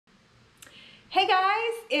Hey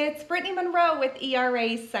guys, it's Brittany Monroe with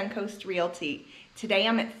ERA's Suncoast Realty. Today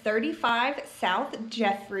I'm at 35 South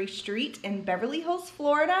Jeffery Street in Beverly Hills,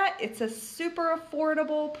 Florida. It's a super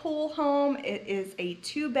affordable pool home. It is a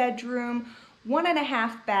 2-bedroom,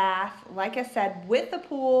 1.5 bath, like I said, with a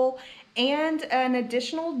pool and an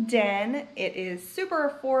additional den. It is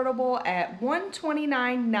super affordable at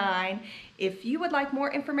 $129,900. If you would like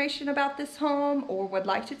more information about this home or would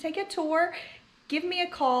like to take a tour, give me a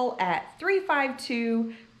call at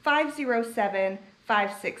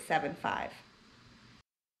 352-507-5675.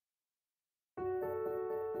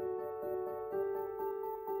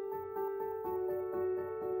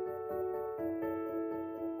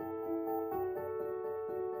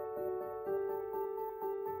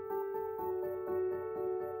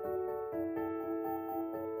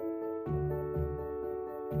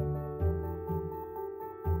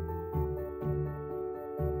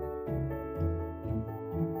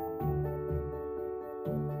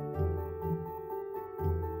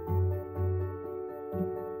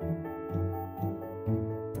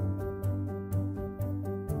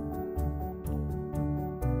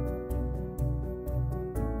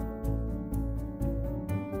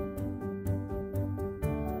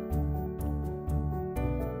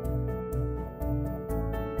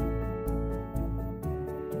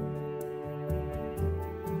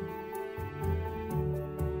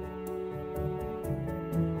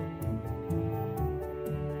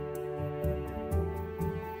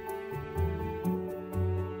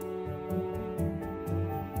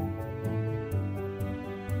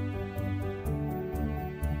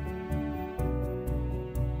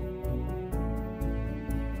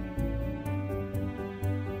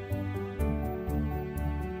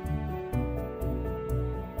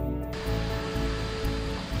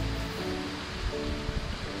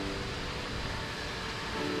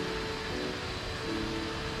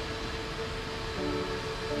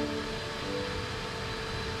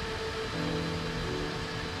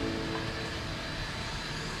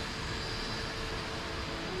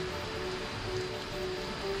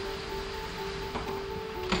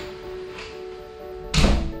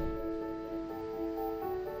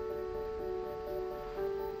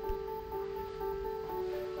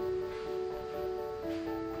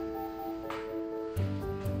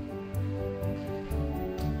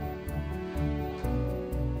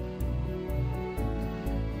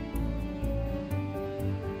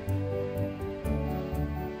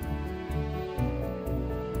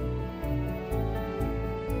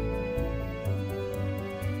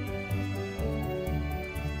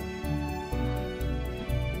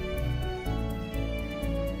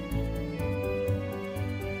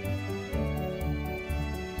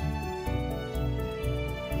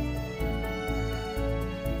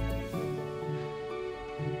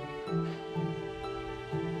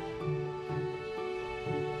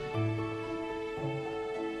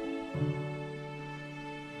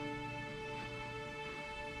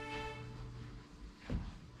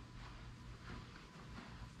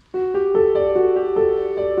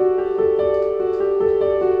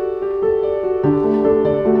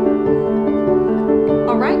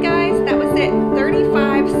 Alright guys, that was it.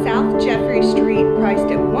 35 South Jeffery Street,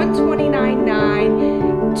 priced at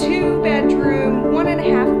 $129,900. 2-bedroom,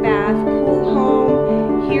 1.5 bath pool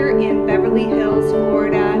home here in Beverly Hills,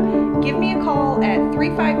 Florida. Give me a call at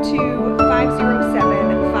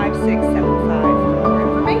 352-507-5675.